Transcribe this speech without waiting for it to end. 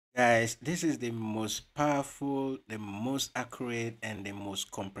Guys, this is the most powerful, the most accurate, and the most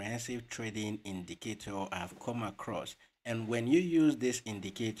comprehensive trading indicator I've come across. And when you use this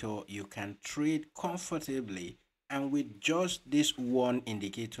indicator, you can trade comfortably. And with just this one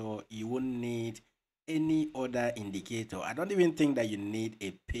indicator, you won't need any other indicator. I don't even think that you need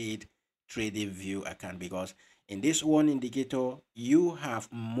a paid trading view account, because in this one indicator, you have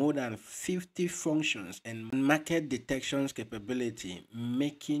more than 50 functions and market detections capability,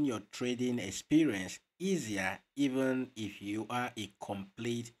 making your trading experience easier even if you are a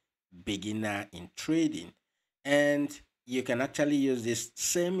complete beginner in trading. And you can actually use this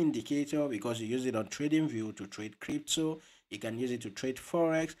same indicator because you use it on TradingView to trade crypto. You can use it to trade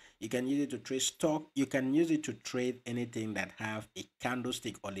forex. You can use it to trade stock. You can use it to trade anything that have a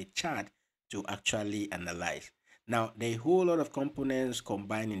candlestick or a chart to actually analyze. Now, there are a whole lot of components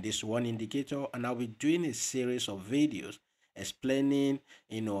combined in this one indicator, and I'll be doing a series of videos explaining,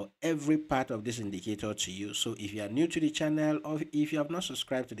 every part of this indicator to you. So if you are new to the channel, or if you have not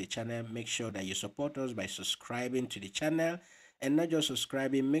subscribed to the channel, make sure that you support us by subscribing to the channel. And not just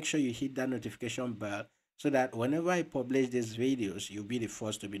subscribing, make sure you hit that notification bell so that whenever I publish these videos, you'll be the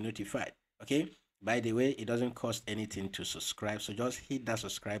first to be notified. Okay. By the way, it doesn't cost anything to subscribe, so just hit that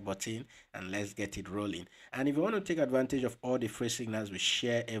subscribe button and let's get it rolling. And if you want to take advantage of all the free signals we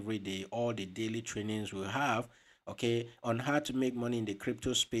share every day, all the daily trainings we have, okay, on how to make money in the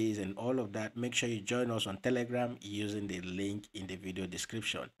crypto space and all of that, make sure you join us on Telegram using the link in the video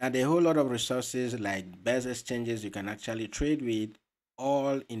description. And a whole lot of resources like best exchanges you can actually trade with,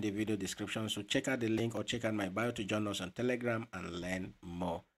 all in the video description. So check out the link or check out my bio to join us on Telegram and learn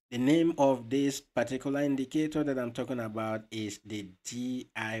more. The name of this particular indicator that I'm talking about is the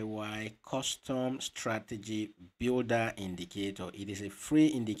DIY Custom Strategy Builder Indicator. It is a free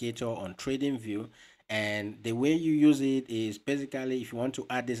indicator on TradingView, and the way you use it is basically, if you want to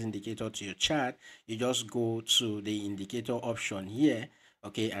add this indicator to your chart, you just go to the indicator option here,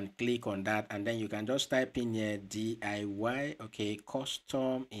 okay, and click on that, and then you can just type in here DIY, okay,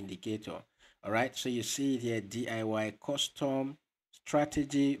 Custom Indicator. All right, so you see it here, DIY Custom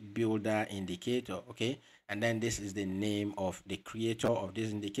Strategy Builder Indicator, okay, and then this is the name of the creator of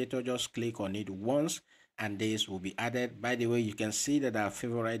this indicator. Just click on it once and this will be added. By the way, you can see that I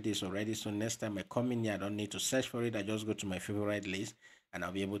favorite this already, so next time I come in here, I don't need to search for it. I just go to my favorite list and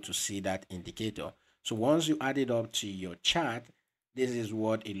I'll be able to see that indicator. So once you add it up to your chart, this is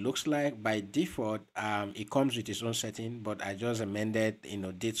what it looks like. By default, it comes with its own setting, but I just amended,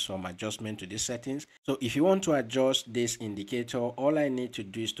 did some adjustment to these settings. So if you want to adjust this indicator, all I need to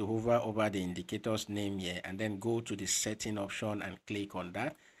do is to hover over the indicator's name here and then go to the setting option and click on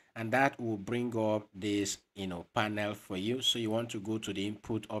that, and that will bring up this panel for you. So you want to go to the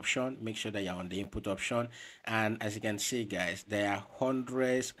input option, make sure that you're on the input option, and as you can see, guys, there are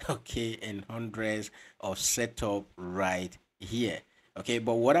hundreds, okay, and hundreds of setup right here. Okay,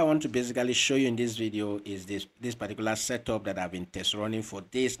 but what I want to basically show you in this video is this particular setup that I've been test running for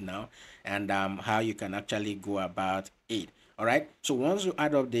days now, and how you can actually go about it. All right, so once you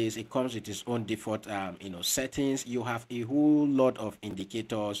add up this, it comes with its own default settings. You have a whole lot of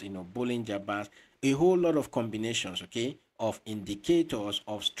indicators, Bollinger Bands, a whole lot of combinations, okay, of indicators,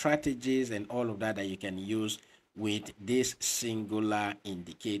 of strategies, and all of that you can use with this singular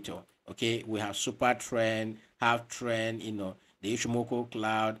indicator. Okay, we have super trend, half trend, the Ichimoku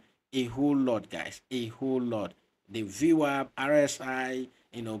cloud, a whole lot, guys, a whole lot. The VWAP, RSI,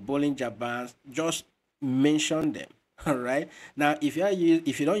 Bollinger Bands, just mention them. All right, now if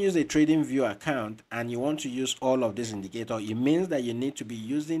you don't use a TradingView account and you want to use all of this indicator, it means that you need to be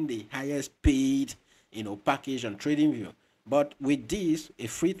using the highest paid package on TradingView. But with this, a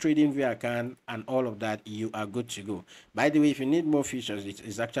free TradingView account and all of that, you are good to go. By the way, if you need more features,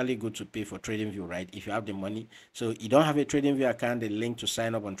 it's actually good to pay for TradingView, right? If you have the money. So you don't have a TradingView account, the link to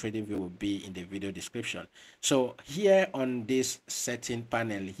sign up on TradingView will be in the video description. So here on this setting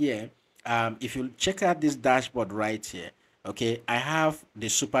panel here, if you check out this dashboard right here, okay, I have the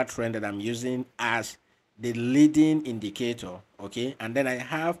super trend that I'm using as the leading indicator, okay, and then I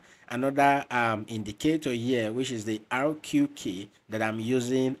have another indicator here, which is the RQK that I'm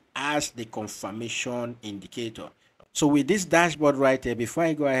using as the confirmation indicator. So with this dashboard right here, before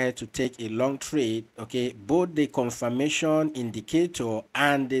I go ahead to take a long trade, okay, both the confirmation indicator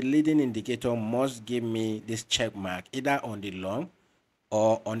and the leading indicator must give me this check mark either on the long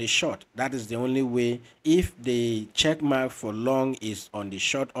or on the short. That is the only way. If the check mark for long is on the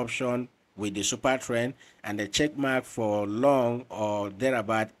short option with the super trend, and the check mark for long or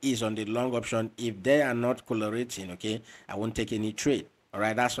thereabout is on the long option, if they are not correlating, okay, I won't take any trade. All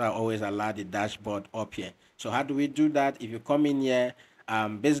right, that's why I always allow the dashboard up here. So how do we do that? If you come in here,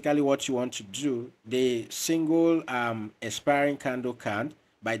 basically what you want to do, the single expiring candle count,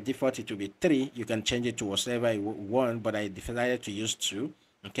 by default it will be 3. You can change it to whatever you want, but I decided to use 2.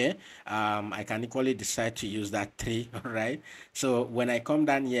 Okay, I can equally decide to use that 3. All right, so when I come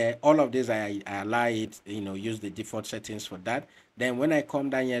down here, all of this I allow it, use the default settings for that. Then when I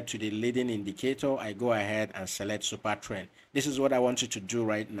come down here to the leading indicator, I go ahead and select super trend. This is what I want you to do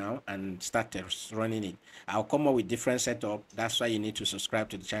right now and start running it. I'll come up with different setup. That's why you need to subscribe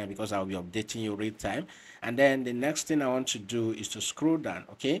to the channel, because I'll be updating you real time. And then the next thing I want to do is to scroll down.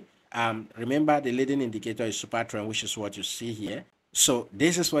 Okay, remember the leading indicator is super trend, which is what you see here. So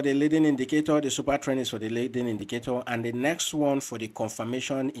this is for the leading indicator, the super trend is for the leading indicator, and the next one for the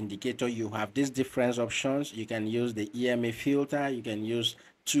confirmation indicator, you have these different options. You can use the EMA filter, you can use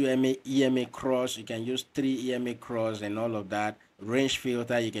 2 EMA cross, you can use 3 EMA cross and all of that. Range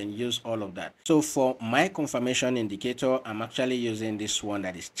filter, you can use all of that. So for my confirmation indicator, I'm actually using this one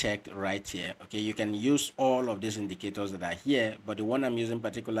that is checked right here. Okay, you can use all of these indicators that are here, but the one I'm using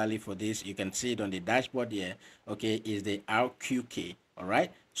particularly for this, you can see it on the dashboard here. Okay, is the RQK. All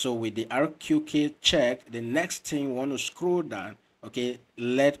right, so with the RQK checked, the next thing you want to scroll down. Okay,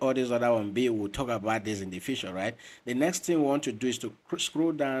 let all these other one be. We'll talk about this in the future, right? The next thing we want to do is to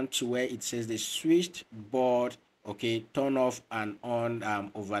scroll down to where it says the switched board. Okay, turn off and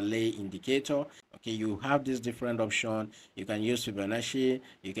on overlay indicator. Okay, you have this different option. You can use Fibonacci,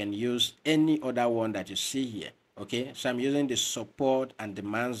 you can use any other one that you see here. Okay, so I'm using the support and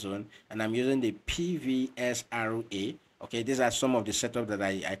demand zone, and I'm using the PVSRA. Okay, these are some of the setup that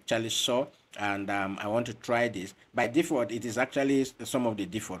I actually saw, and I want to try this. By default, it is actually some of the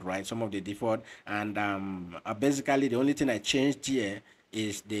default, right? Some of the default, and basically the only thing I changed here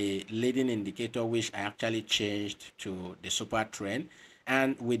is the leading indicator, which I actually changed to the super trend.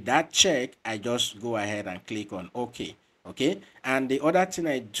 And with that check, I just go ahead and click on OK. Okay, and the other thing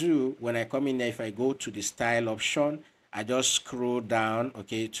I do when I come in there, if I go to the style option, I just scroll down,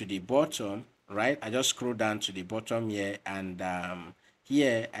 okay, to the bottom, right? I just scroll down to the bottom here, and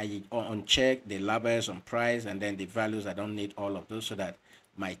here I uncheck the labels on price and then the values. I don't need all of those, so that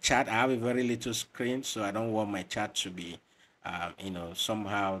my chart, I have a very little screen, so I don't want my chart to be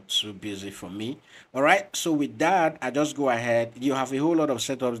somehow too busy for me. All right, so with that, I just go ahead. You have a whole lot of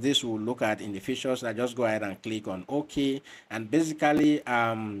setups this we'll look at in the future, so I just go ahead and click on OK. And basically,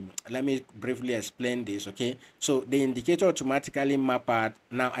 let me briefly explain this. Okay, so the indicator automatically map out.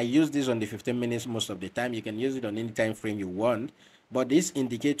 Now I use this on the 15 minutes most of the time. You can use it on any time frame you want, but this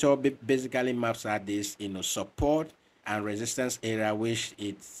indicator basically maps out this support and resistance area, which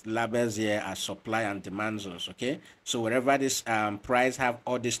it labels here as supply and demand zones. Okay, so wherever this price have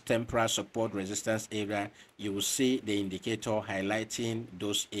all this temporal support resistance area, you will see the indicator highlighting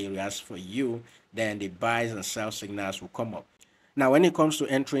those areas for you. Then the buys and sell signals will come up. Now when it comes to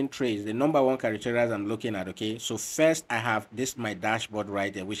entering trades, the number one criteria I'm looking at, okay, so first I have this my dashboard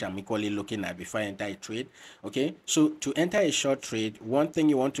right there, which I'm equally looking at before I enter a trade. Okay, so to enter a short trade, one thing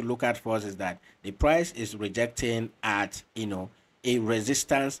you want to look at first is that the price is rejecting at a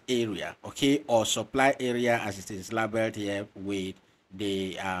resistance area, okay, or supply area as it is labeled here with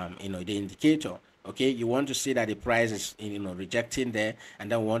the the indicator. Okay, you want to see that the price is rejecting there, and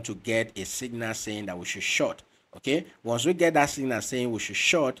then we want to get a signal saying that we should short. Okay, once we get that signal saying we should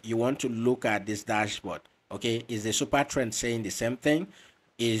short, you want to look at this dashboard. Okay, is the super trend saying the same thing?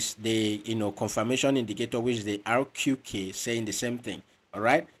 Is the confirmation indicator, which is the RQK, saying the same thing? All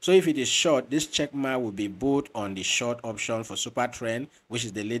right, so if it is short, this check mark will be both on the short option for super trend, which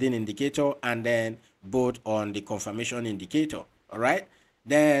is the leading indicator, and then both on the confirmation indicator. All right,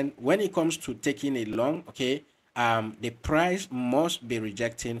 then when it comes to taking it long, okay, the price must be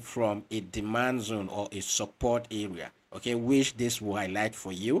rejecting from a demand zone or a support area, okay, which this will highlight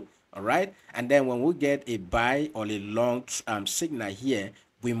for you. All right, and then when we get a buy or a long signal here,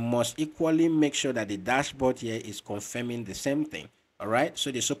 we must equally make sure that the dashboard here is confirming the same thing. All right,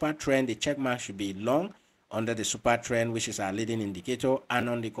 so the super trend, the check mark should be long under the super trend, which is our leading indicator, and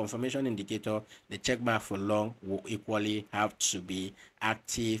on the confirmation indicator, the check mark for long will equally have to be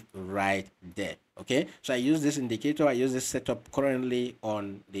active right there. Okay, so I use this indicator, I use this setup currently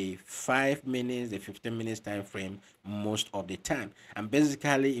on the 5 minutes, the 15 minutes time frame most of the time, and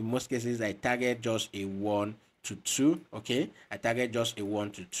basically in most cases I target just a 1 to 2. Okay, I target just a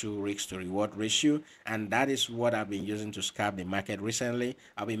 1 to 2 risk to reward ratio, and that is what I've been using to scalp the market recently.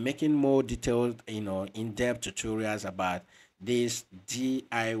 I'll be making more detailed in-depth tutorials about this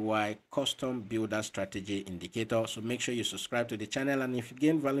DIY custom builder strategy indicator. So make sure you subscribe to the channel, and if you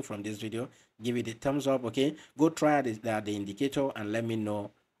gain value from this video, give it a thumbs up. Okay, go try the indicator and let me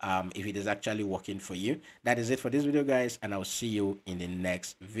know if it is actually working for you. That is it for this video, guys, and I'll see you in the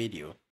next video.